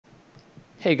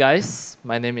Hey guys,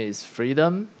 my name is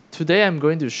Freedom. Today I'm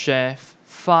going to share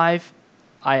 5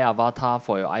 iAvatar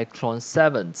for your iClone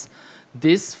 7.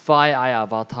 These 5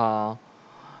 iAvatar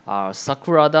are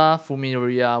Sakurada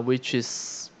Fumiriya, which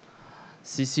is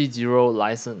CC0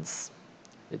 license.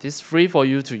 It is free for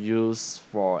you to use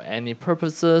for any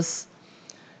purposes.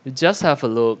 You just have a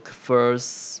look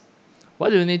first.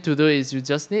 What you need to do is you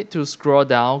just need to scroll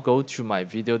down, go to my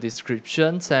video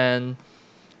descriptions and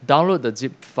download the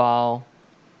zip file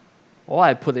or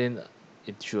I put in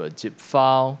into a zip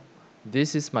file.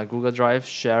 This is my Google Drive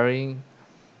sharing.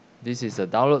 This is a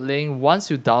download link.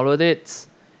 Once you download it,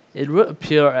 it will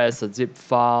appear as a zip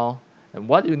file. And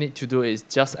what you need to do is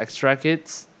just extract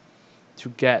it to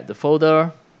get the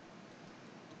folder.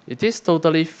 It is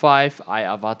totally 5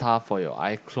 iAvatar for your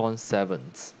iClone 7.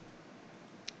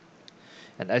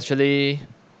 And actually,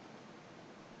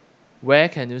 where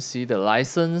can you see the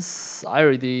license? I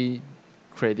already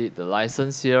created the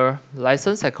license here.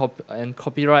 License and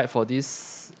copyright for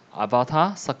this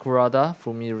avatar, Sakurada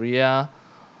Fumiriya.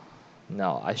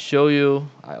 Now I show you,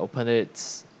 I open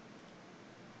it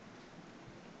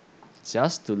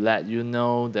just to let you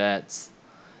know that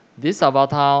this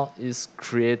avatar is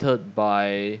created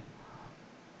by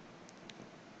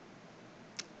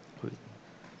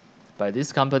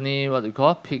this company, what we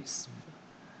call Pixif.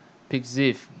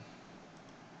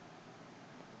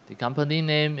 The company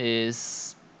name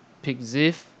is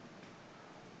Pixif.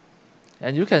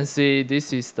 And you can see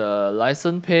this is the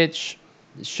license page.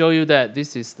 It show you that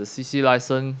this is the CC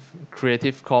license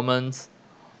Creative Commons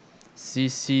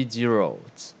CC0.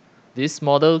 This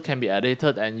model can be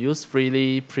edited and used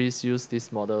freely. Please use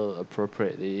this model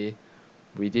appropriately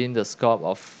within the scope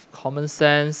of common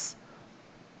sense.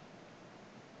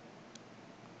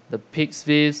 The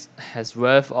Pixif has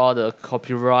waived all the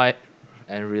copyright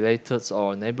and related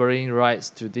or neighboring rights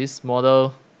to this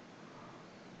model.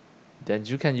 Then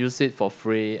you can use it for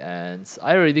free, and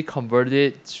I already converted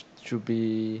it to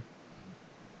be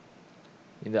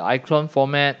in the iClone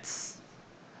formats.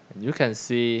 And you can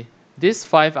see this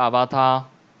 5 avatar,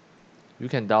 you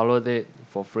can download it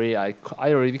for free. I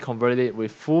already converted it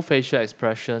with full facial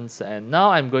expressions, and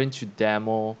now I'm going to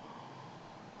demo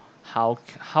how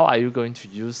are you going to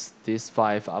use this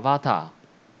 5 avatar.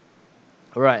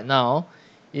 Alright, now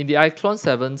in the iClone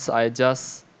 7, I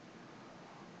just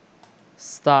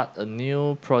start a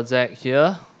new project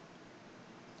here.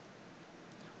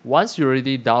 Once you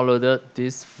already downloaded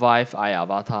this 5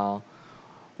 iAvatar,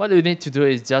 what you need to do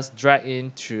is just drag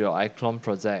into your iClone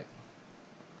project.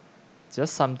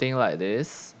 Just something like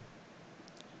this.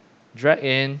 Drag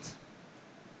in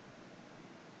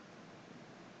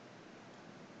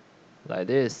like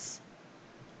this.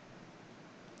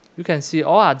 You can see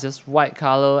all are just white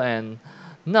color, and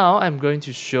now I'm going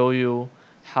to show you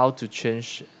how to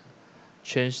change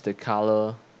the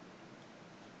color.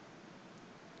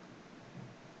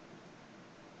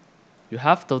 You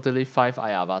have totally 5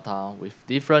 iAvatar with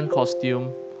different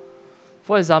costume.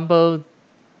 For example,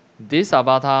 this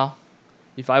avatar,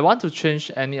 if I want to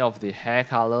change any of the hair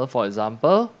color, for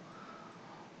example,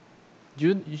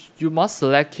 you must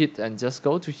select it and just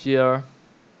go to here.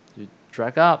 You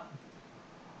drag up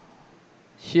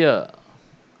here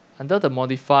under the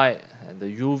modify and the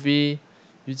UV.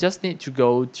 You just need to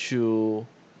go to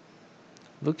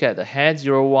look at the hair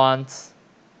 01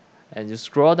 and you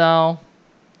scroll down,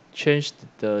 change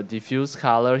the diffuse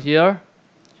color here.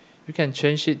 You can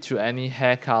change it to any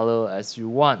hair color as you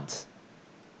want.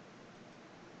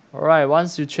 Alright,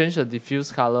 once you change the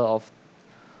diffuse color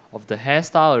of the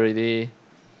hairstyle already,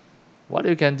 what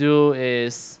you can do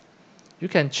is you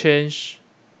can change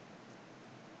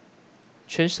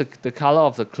the color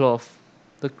of the cloth.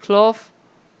 The cloth,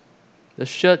 the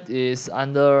shirt is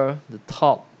under the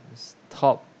top.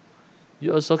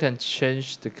 You also can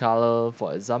change the color.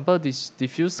 For example, this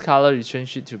diffuse color, you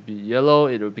change it to be yellow,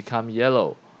 it will become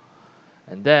yellow.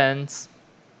 And then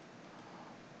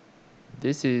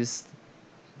this is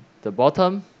the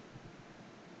bottom,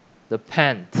 the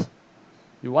pant.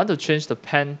 You want to change the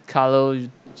pant color, you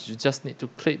just need to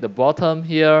click the bottom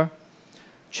here,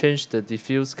 change the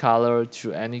diffuse color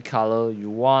to any color you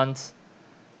want.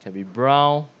 Can be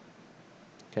brown,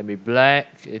 can be black,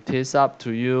 it is up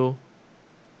to you.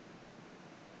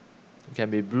 It can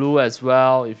be blue as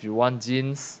well if you want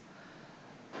jeans.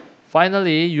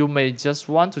 Finally, you may just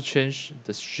want to change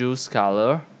the shoes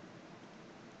color.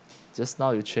 Just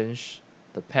now you change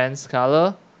the pants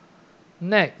color.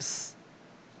 Next,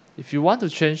 if you want to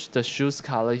change the shoes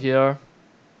color here,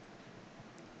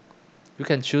 you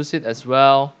can choose it as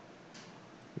well.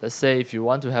 Let's say if you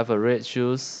want to have a red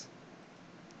shoes,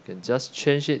 you can just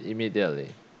change it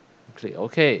immediately. Click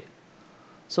OK.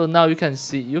 So now you can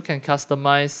see, you can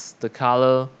customize the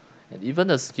color, and even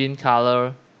the skin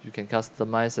color you can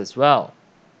customize as well.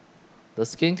 The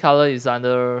skin color is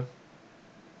under,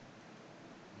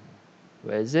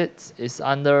 where is it? It's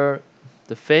under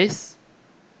the face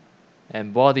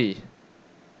and body.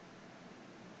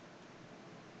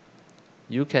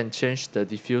 You can change the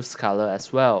diffuse color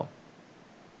as well.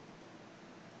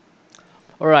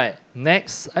 Alright,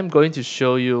 next I'm going to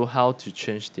show you how to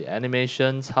change the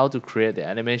animations, how to create the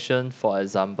animation. For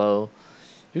example,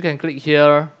 you can click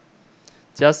here,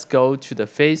 just go to the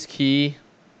face key,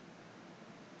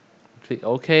 click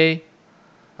OK.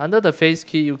 Under the face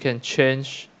key you can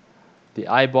change the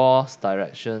eyeball's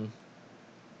direction,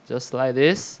 just like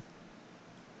this.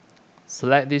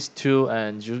 Select these two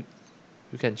and you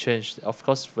can change. Of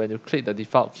course, when you click the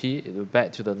default key, it will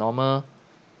back to the normal.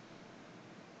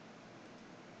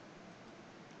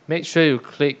 Make sure you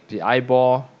click the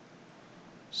eyeball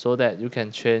so that you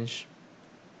can change.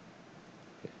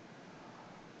 Okay.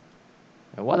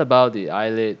 And what about the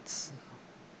eyelids?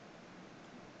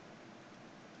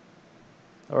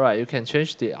 Alright, you can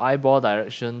change the eyeball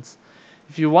directions.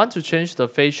 If you want to change the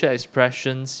facial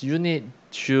expressions, you need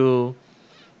to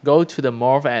go to the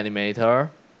Morph Animator.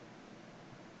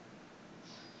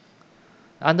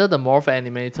 Under the Morph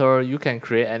Animator, you can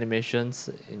create animations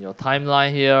in your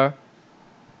timeline here.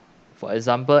 For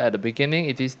example, at the beginning,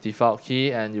 it is default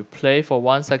key, and you play for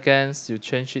 1 second, you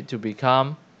change it to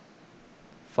become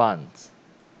fun.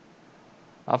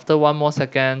 After 1 more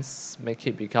seconds, make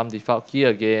it become default key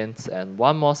again, and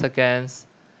 1 more seconds,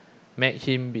 make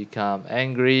him become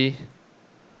angry.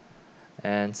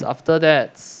 And after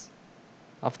that,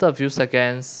 after a few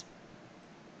seconds,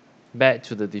 back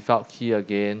to the default key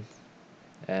again,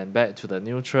 and back to the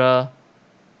neutral.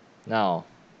 Now,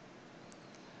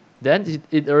 then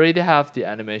it already have the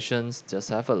animations. Just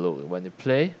have a look when you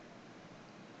play.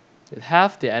 It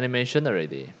have the animation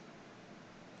already.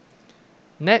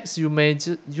 Next, you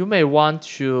may want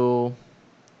to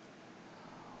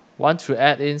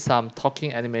add in some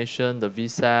talking animation, the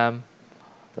VSAM,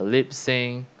 the lip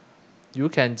sync. You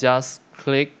can just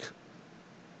click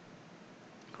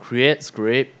create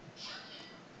script,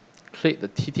 click the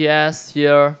TTS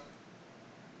here,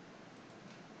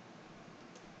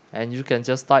 and you can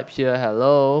just type here,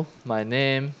 hello, my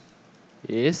name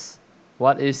is,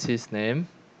 what is his name?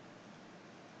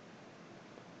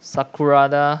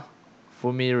 Sakurada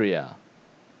Fumiriya.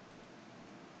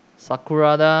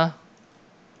 Sakurada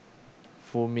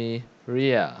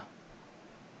Fumiriya.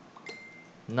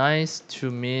 Nice to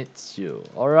meet you.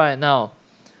 Alright, now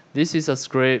this is a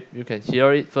script. You can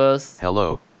hear it first.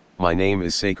 Hello, my name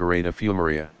is Sakurada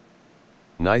Fumiriya.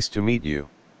 Nice to meet you.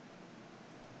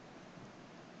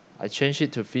 I change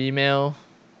it to female.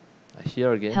 I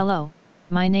hear again. Hello,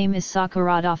 my name is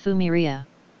Sakurada Fumiriya.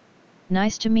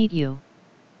 Nice to meet you.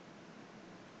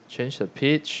 Change the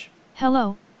pitch.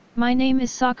 Hello, my name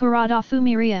is Sakurada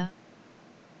Fumiriya.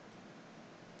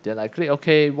 Then I click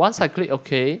OK. Once I click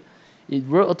OK, it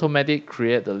will automatically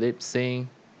create the lip sync,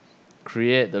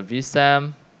 create the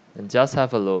VSAM, and just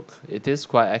have a look. It is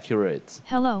quite accurate.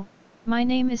 Hello, my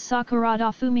name is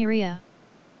Sakurada Fumiriya.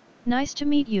 Nice to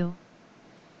meet you.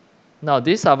 Now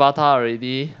this avatar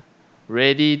already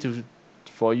ready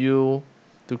for you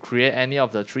to create any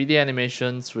of the 3D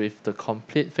animations with the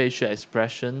complete facial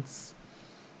expressions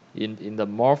in the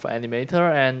Morph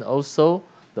Animator, and also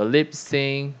the lip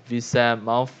sync VSAM,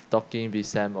 mouth talking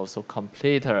VSAM also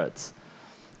completed.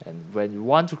 And when you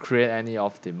want to create any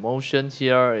of the motion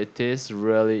here, it is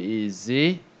really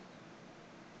easy.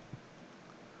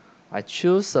 I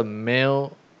choose a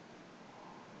male.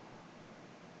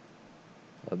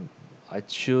 I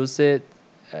choose it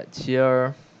at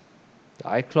here. The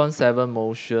iClone 7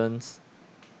 motions.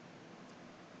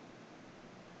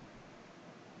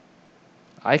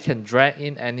 I can drag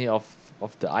in any of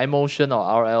the iMotion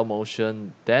or RL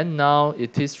motion. Then now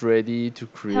it is ready to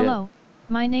create. Hello,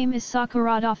 my name is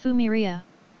Sakurada Fumiriya.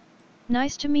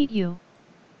 Nice to meet you.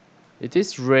 It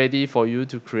is ready for you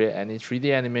to create any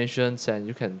 3D animations, and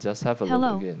you can just have a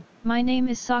Hello, look again. My name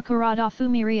is Sakurada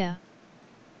Fumiriya.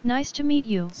 Nice to meet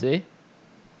you. See?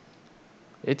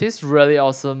 It is really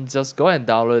awesome. Just go and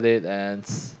download it, and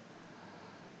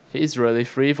it's really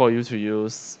free for you to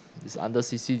use. It's under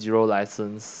CC0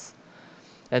 license.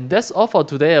 And that's all for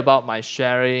today about my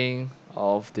sharing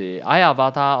of the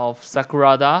iAvatar of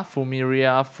Sakurada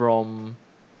Fumiriya from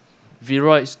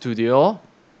Vroid Studio.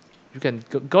 You can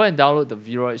go and download the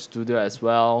Vroid Studio as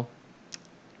well.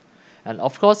 And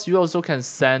of course, you also can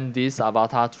send this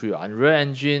avatar to your Unreal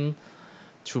Engine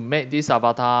to make this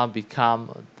avatar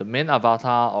become the main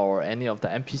avatar or any of the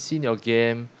NPC in your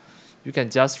game. you can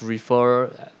just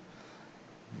refer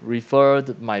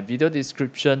my video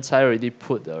descriptions. I already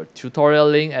put a tutorial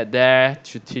link at there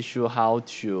to teach you how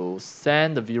to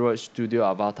send the Vroid Studio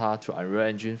avatar to Unreal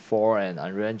Engine 4 and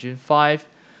Unreal Engine 5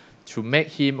 to make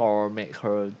him or make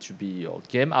her to be your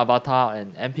game avatar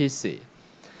and NPC.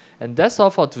 And that's all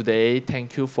for today.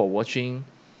 Thank you for watching.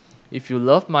 If you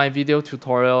love my video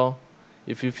tutorial,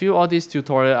 if you feel all these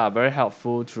tutorials are very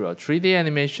helpful to your 3D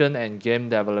animation and game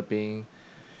developing,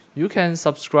 you can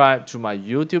subscribe to my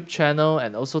YouTube channel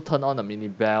and also turn on the mini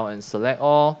bell and select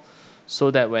all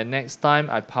so that when next time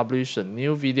I publish a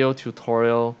new video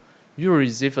tutorial, you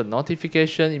receive a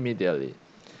notification immediately.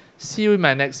 See you in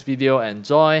my next video.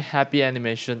 Enjoy happy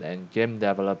animation and game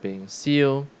developing. See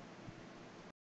you.